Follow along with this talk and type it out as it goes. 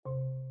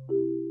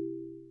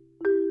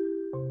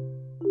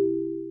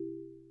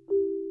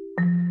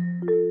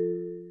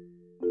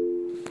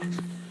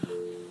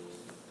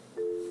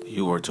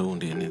You are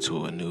tuned in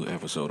into a new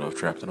episode of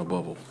Trapped in a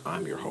Bubble.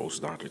 I'm your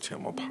host, Dr.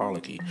 Tim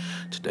Apollocky.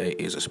 Today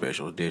is a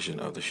special edition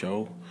of the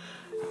show.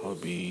 I'll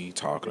be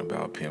talking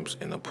about Pimps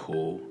in the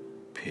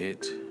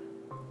Pulpit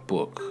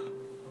book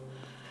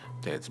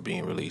that's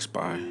being released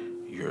by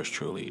yours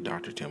truly,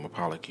 Dr. Tim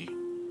Apollocky.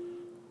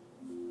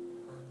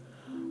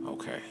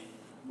 Okay.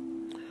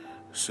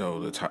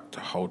 So the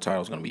whole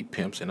title is going to be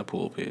Pimps in the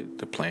Pulpit,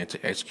 the plan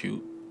to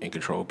execute and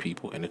control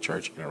people in the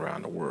church and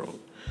around the world.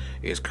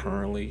 It's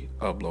currently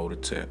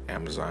uploaded to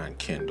Amazon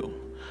Kindle.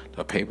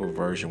 The paper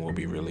version will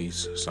be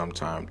released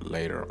sometime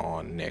later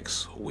on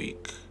next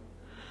week.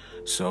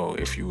 So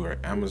if you are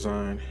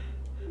Amazon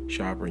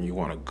shopper and you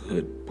want a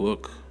good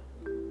book,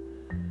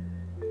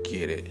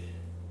 get it.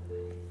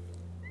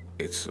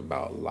 It's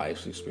about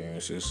life's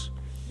experiences.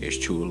 It's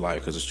true to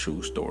life because it's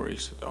true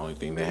stories. The only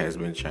thing that has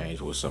been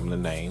changed was some of the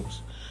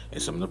names and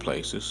some of the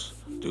places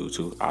due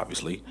to,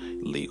 obviously,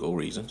 legal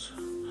reasons.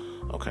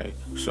 Okay,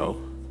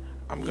 so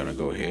I'm going to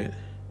go ahead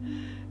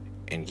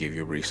and give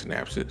you a brief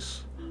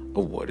synopsis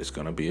of what it's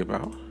going to be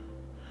about.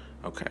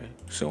 Okay,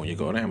 so when you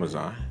go to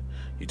Amazon,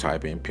 you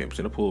type in Pimps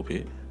in the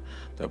Pulpit,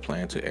 the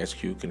plan to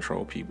execute,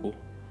 control people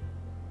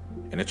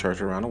in the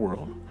church around the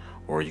world.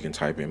 Or you can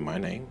type in my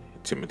name,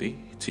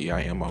 Timothy, Timothy,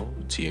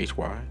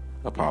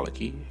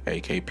 Apollocky,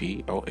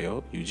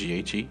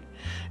 Akpolughe,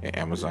 at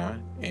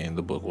Amazon, and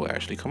the book will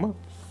actually come up.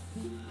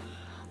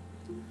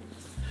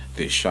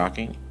 This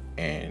shocking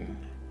and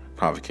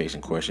provocation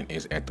question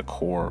is at the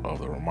core of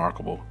the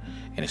remarkable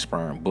and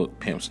inspiring book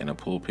Pimps in the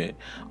Pulpit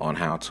on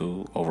how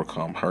to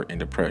overcome hurt and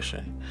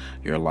depression,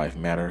 your life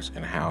matters,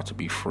 and how to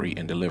be free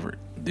and delivered.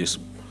 This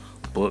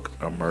book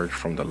emerged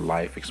from the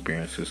life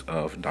experiences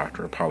of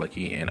Dr.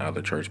 Apollocky and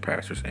other church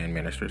pastors and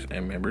ministers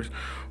and members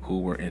who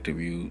were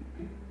interviewed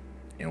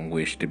and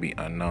wished to be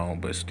unknown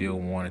but still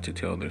wanted to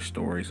tell their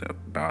stories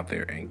about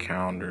their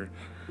encounter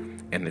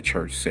in the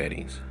church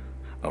settings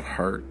of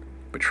hurt,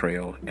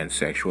 betrayal, and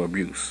sexual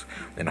abuse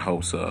in the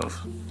hopes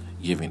of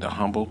giving the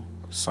humble,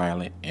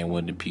 silent, and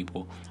wounded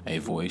people a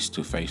voice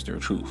to face their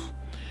truth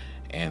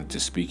and to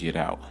speak it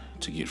out,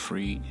 to get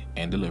freed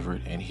and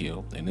delivered and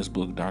healed. In this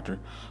book, Dr.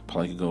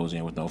 Apollocky goes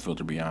in with no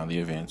filter beyond the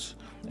events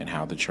and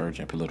how the church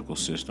and political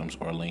systems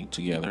are linked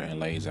together and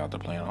lays out the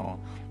plan on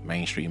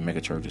mainstream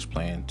megachurches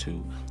plan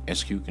to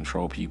execute,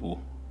 control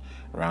people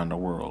around the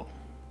world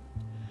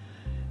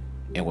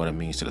and what it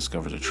means to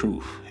discover the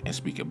truth and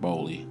speak it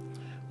boldly,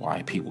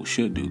 why people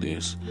should do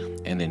this,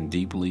 and then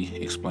deeply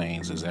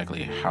explains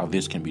exactly how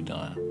this can be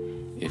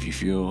done. If you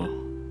feel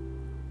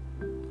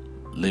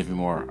living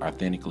more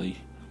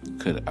authentically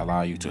could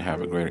allow you to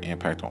have a greater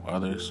impact on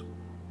others,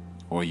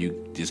 or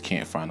you just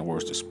can't find the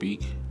words to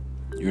speak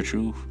your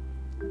truth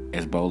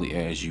as boldly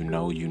as you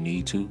know you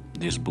need to,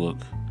 this book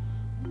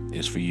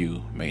is for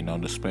you. Make no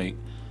mistake,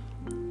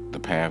 the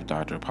path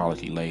Dr.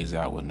 Apollocky lays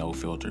out with no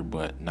filter,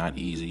 but not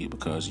easy,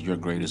 because your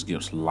greatest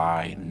gifts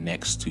lie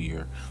next to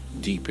your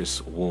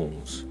deepest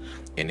wounds,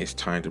 and it's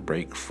time to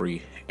break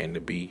free and to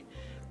be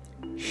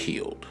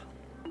healed.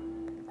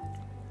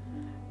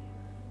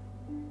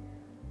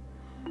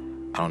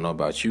 I don't know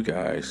about you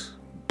guys,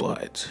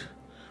 but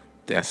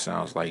that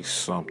sounds like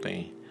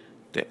something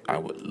that I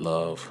would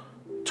love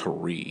to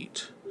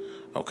read.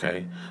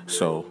 Okay,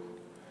 so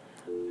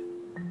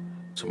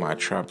to my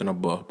Trapped in a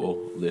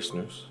Bubble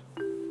listeners,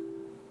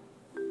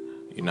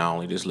 you're not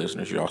only just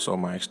listeners, you're also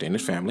my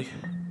extended family.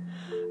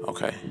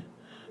 Okay,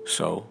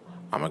 so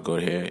I'm going to go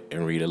ahead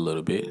and read a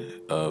little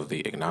bit of the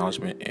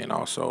acknowledgement and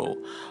also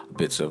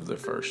bits of the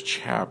first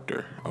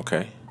chapter.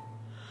 Okay,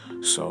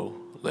 so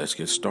let's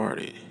get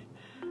started.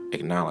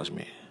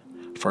 Acknowledgement.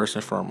 First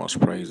and foremost,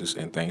 praises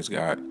and thanks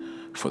God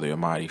for the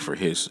Almighty for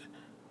His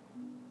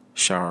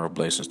shower of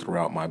blessings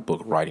throughout my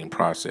book writing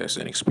process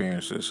and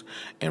experiences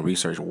and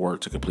research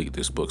work to complete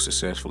this book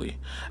successfully.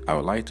 I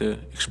would like to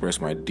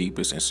express my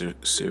deepest and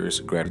serious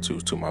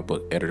gratitude to my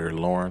book editor,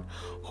 Lauren,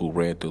 who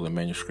read through the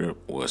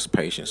manuscript, was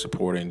patient,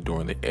 supporting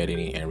during the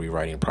editing and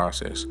rewriting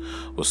process.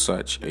 It was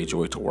such a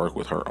joy to work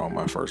with her on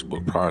my first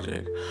book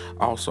project.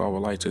 Also, I would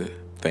like to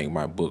thank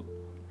my book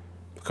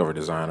cover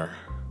designer,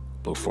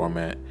 book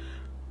format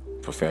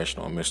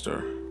professional,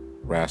 Mr.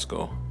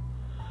 Rascal,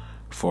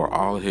 for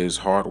all his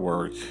hard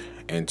work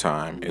and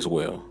time as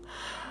well.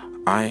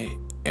 I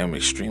am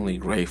extremely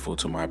grateful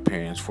to my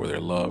parents for their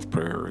love,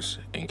 prayers,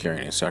 and caring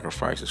and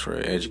sacrifices for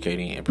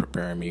educating and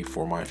preparing me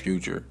for my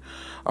future.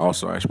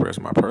 Also, I express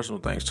my personal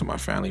thanks to my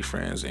family,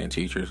 friends, and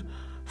teachers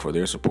for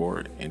their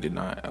support and did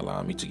not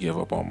allow me to give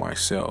up on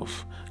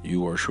myself.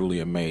 You are truly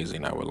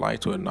amazing. I would like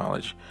to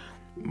acknowledge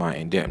my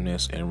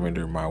indebtedness and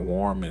render my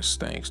warmest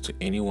thanks to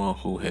anyone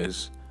who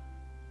has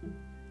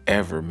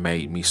ever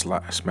made me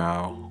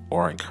smile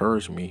or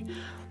encouraged me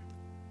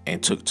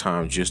and took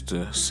time just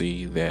to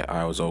see that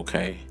I was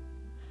okay.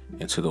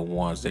 And to the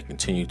ones that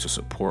continue to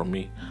support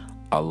me,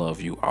 I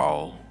love you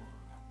all.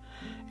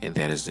 And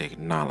that is the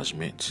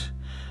acknowledgement.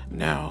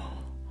 Now,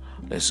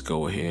 let's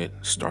go ahead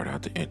and start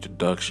out the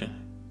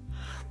introduction.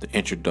 The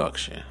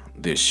introduction.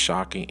 This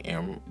shocking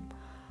and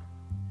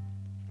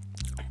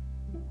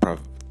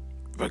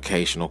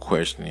vocational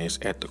question is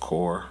at the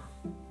core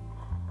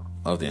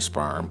of the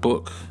inspiring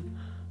book.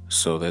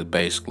 So that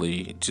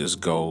basically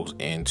just goes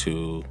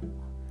into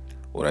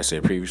what I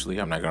said previously.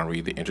 I'm not going to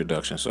read the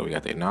introduction. So we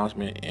got the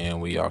acknowledgement and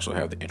we also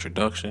have the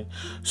introduction.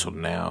 So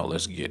now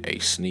let's get a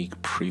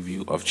sneak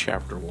preview of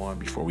chapter 1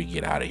 before we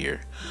get out of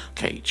here.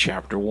 Okay,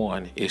 chapter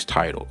 1 is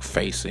titled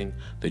Facing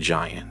the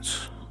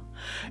Giants.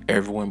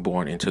 Everyone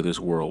born into this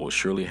world will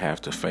surely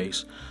have to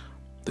face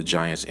the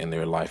giants in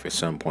their life at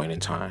some point in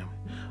time.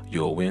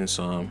 You'll win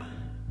some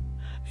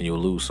and you'll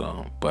lose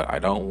some, but I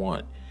don't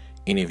want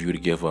any of you to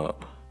give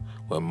up.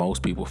 Well,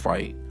 most people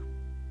fight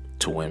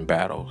to win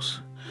battles.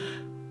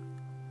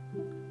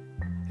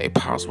 A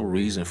possible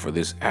reason for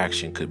this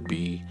action could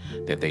be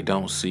that they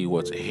don't see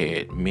what's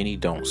ahead. Many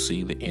don't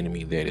see the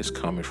enemy that is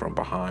coming from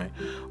behind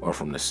or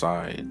from the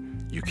side.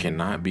 You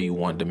cannot be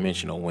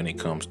one-dimensional when it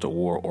comes to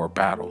war or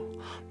battle.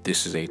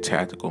 This is a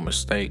tactical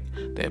mistake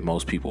that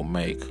most people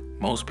make.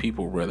 Most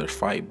people rather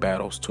fight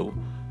battles to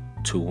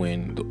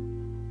win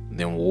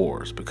than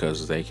wars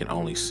because they can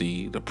only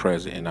see the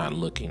present and not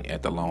looking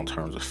at the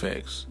long-term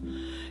effects.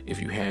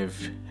 If you have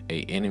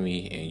an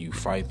enemy and you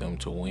fight them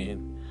to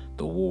win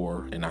the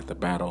war and not the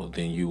battle,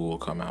 then you will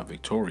come out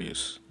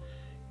victorious.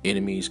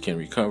 Enemies can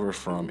recover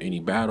from any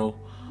battle,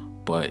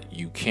 but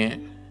you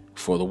can't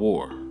for the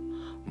war.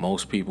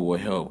 Most people will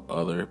help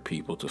other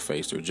people to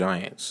face their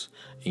giants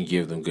and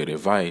give them good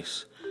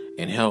advice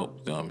and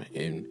help them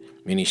in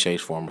many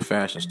shapes, forms, or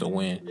fashions to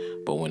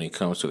win. But when it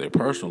comes to their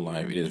personal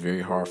life, it is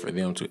very hard for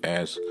them to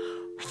ask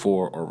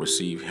for or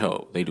receive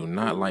help. They do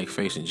not like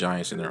facing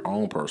giants in their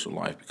own personal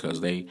life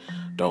because they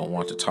don't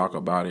want to talk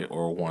about it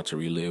or want to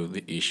relive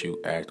the issue,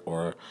 act,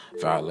 or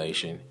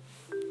violation,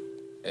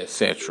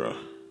 etc.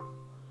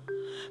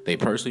 They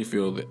personally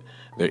feel that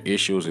their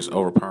issues is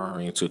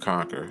overpowering to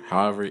conquer.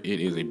 However, it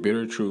is a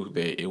bitter truth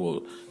that it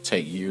will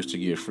take years to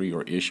get free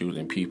or issues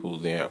and people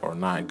that are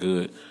not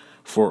good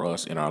for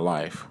us in our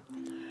life.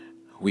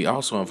 We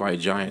also invite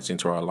giants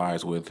into our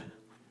lives with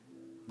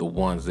the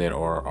ones that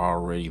are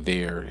already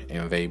there,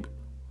 and they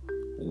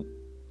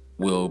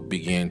will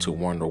begin to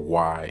wonder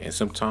why, and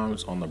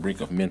sometimes on the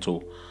brink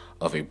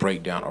of a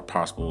breakdown or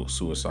possible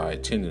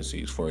suicide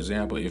tendencies. For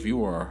example, if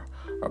you are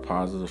a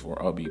positive or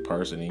upbeat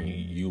person and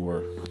you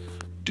were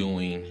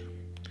doing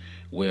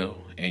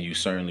well and you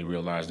certainly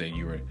realize that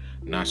you are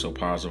not so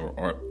positive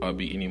or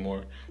upbeat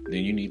anymore,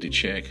 then you need to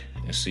check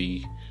and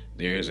see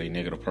there is a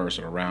negative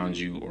person around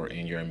you or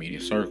in your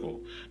immediate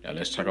circle. Now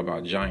let's talk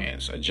about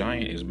giants. A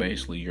giant is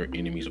basically your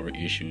enemies or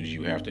issues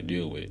you have to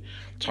deal with.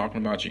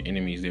 Talking about your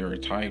enemies, there are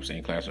types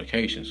and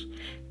classifications.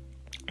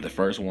 The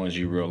first ones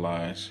you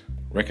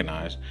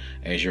recognize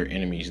as your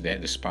enemies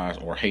that despise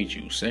or hate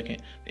you.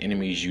 Second, the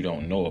enemies you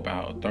don't know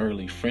about.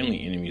 Thirdly,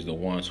 friendly enemies, the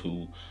ones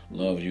who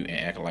love you and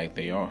act like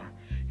they are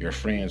your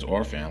friends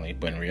or family,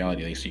 but in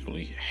reality they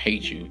secretly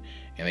hate you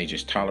and they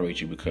just tolerate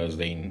you because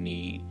they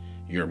need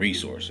your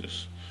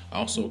resources.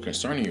 Also,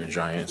 concerning your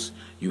giants,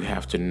 you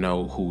have to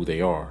know who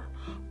they are,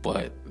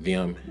 but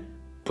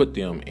put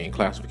them in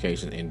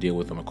classifications and deal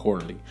with them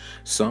accordingly.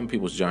 Some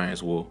people's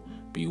giants will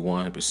be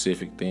one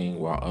specific thing,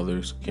 while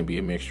others can be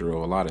a mixture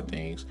of a lot of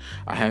things.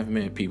 I have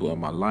met people in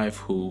my life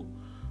who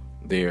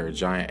their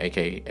giant,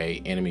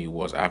 aka enemy,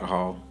 was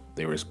alcohol.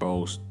 They were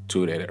exposed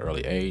to it at an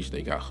early age.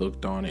 They got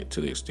hooked on it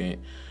to the extent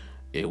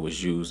it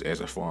was used as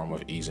a form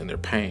of easing their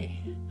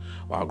pain.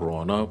 While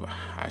growing up,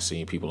 I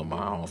seen people in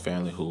my own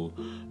family who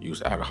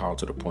used alcohol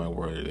to the point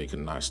where they could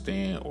not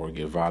stand or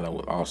get violent,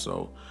 with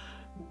also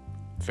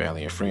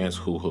family and friends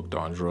who hooked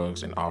on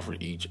drugs and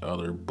offered each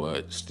other,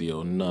 but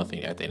still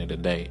nothing at the end of the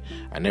day.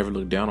 I never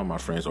looked down on my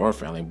friends or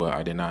family, but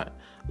I did not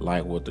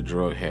like what the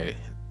drug had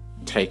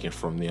taken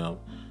from them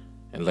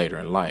and later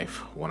in life.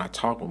 When I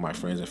talked with my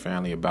friends and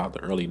family about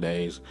the early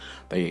days,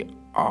 they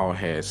all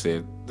had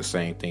said the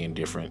same thing in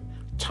different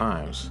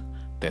times,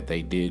 that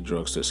they did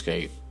drugs to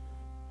escape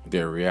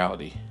their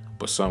reality.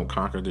 But some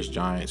conquered this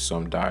giant,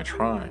 some died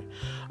trying.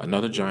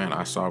 Another giant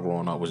I saw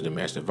growing up was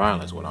domestic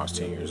violence. When I was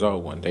 10 years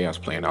old, one day I was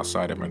playing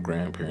outside at my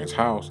grandparents'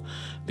 house.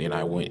 Then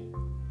I went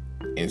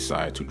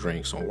inside to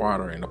drink some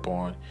water, and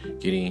upon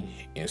getting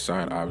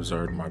inside, I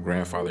observed my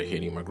grandfather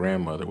hitting my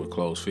grandmother with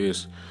closed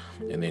fists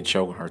and then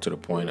choking her to the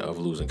point of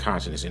losing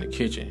consciousness in the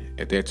kitchen.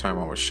 At that time,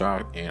 I was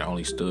shocked and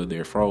only stood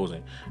there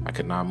frozen. I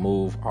could not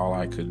move. All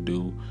I could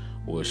do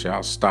was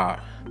shout, "Stop,"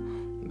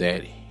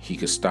 that he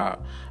could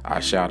stop.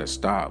 I shouted,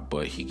 "Stop,"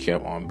 but he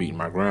kept on beating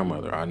my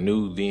grandmother. I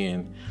knew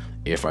then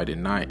if I did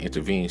not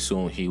intervene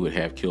soon, he would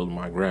have killed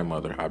my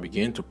grandmother. I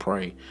began to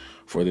pray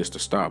for this to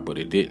stop, but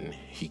it didn't.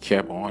 He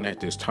kept on. At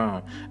this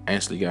time, I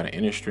instantly got an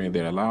inner strength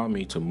that allowed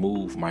me to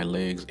move my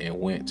legs and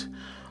went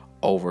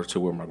over to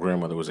where my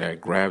grandmother was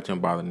at, grabbed him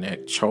by the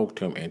neck, choked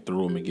him, and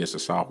threw him against the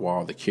south wall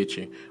of the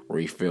kitchen, where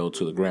he fell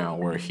to the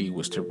ground, where he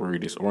was temporarily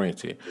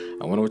disoriented.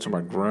 I went over to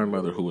my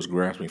grandmother, who was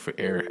grasping for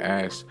air,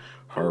 asked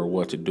her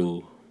what to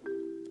do.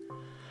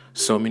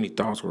 So many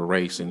thoughts were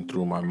racing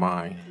through my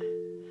mind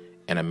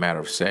in a matter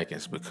of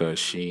seconds because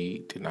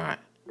she did not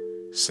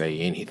say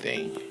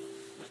anything.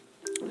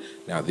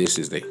 Now, this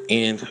is the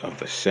end of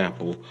the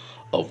sample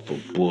of the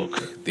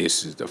book.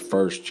 This is the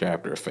first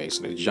chapter of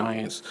Facing the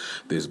Giants.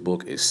 This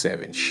book is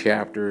 7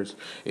 chapters.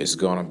 It's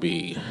gonna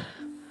make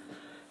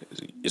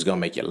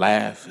you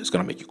laugh. It's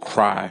gonna make you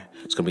cry.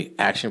 It's gonna be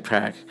action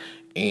packed,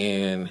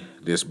 and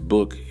this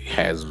book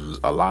has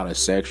a lot of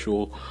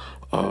sexual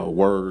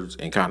words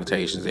and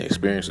connotations and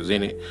experiences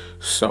in it.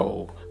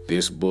 So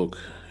this book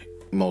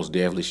most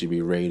definitely should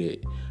be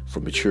rated for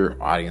mature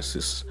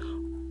audiences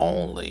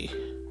only.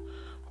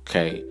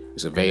 Okay,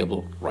 it's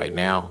available right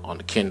now on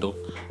the Kindle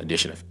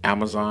edition of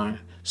Amazon.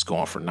 It's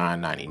going for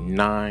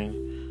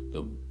 $9.99.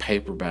 The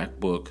paperback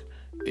book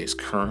is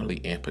currently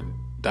in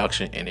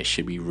production, and it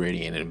should be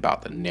ready in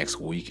about the next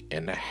week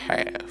and a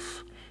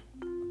half.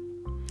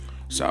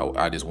 So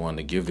I just wanted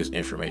to give this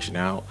information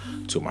out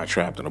to my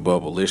Trapped in a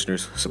Bubble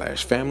listeners /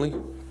 family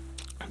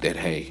that,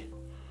 hey,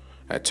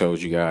 I told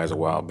you guys a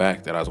while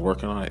back that I was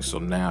working on it. So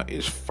now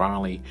it's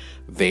finally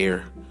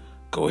there.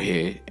 Go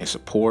ahead and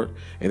support.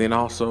 And then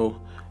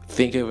also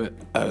think of it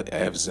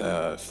as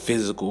a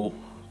physical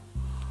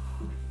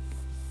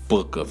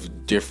book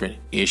of different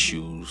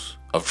issues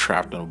of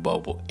Trapped in a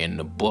Bubble in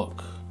the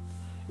book.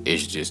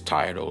 It's just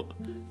titled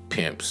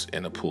Pimps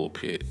in the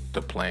Pulpit,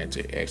 the plan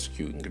to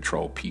execute and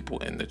control people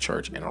in the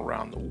church and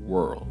around the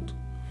world.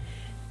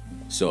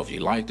 So if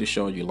you like the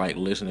show, you like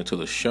listening to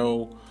the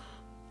show,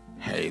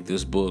 hey,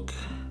 this book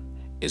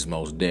is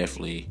most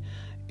definitely,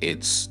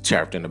 it's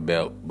Trapped in the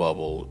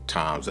Bubble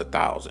times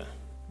 1,000.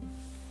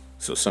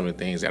 So some of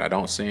the things that I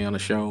don't say on the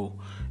show,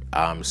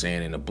 I'm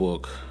saying in the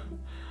book.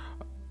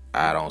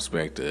 I don't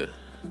expect to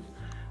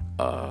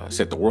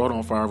set the world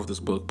on fire with this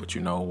book, but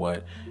you know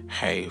what?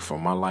 Hey,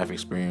 from my life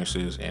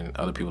experiences and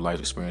other people's life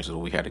experiences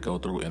we had to go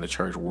through in the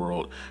church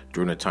world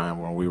during the time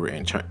when we were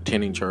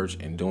attending church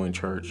and doing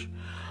church,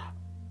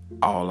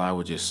 all I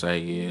would just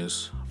say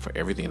is, for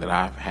everything that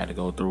I've had to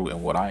go through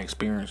and what I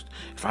experienced,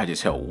 if I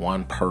just help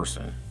one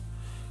person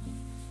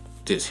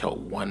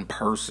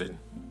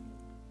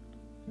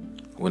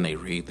when they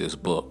read this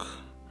book,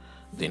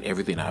 then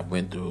everything I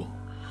went through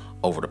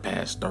over the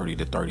past 30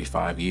 to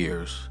 35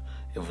 years,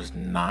 it was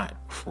not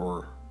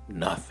for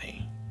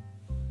nothing.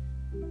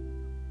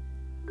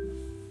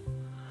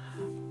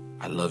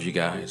 I love you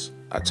guys.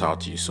 I'll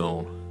talk to you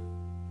soon.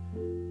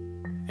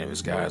 And if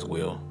it's God's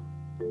will,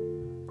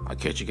 I'll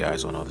catch you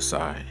guys on the other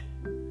side.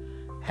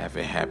 Have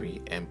a happy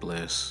and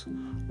blessed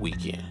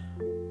weekend.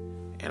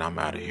 And I'm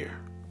out of here.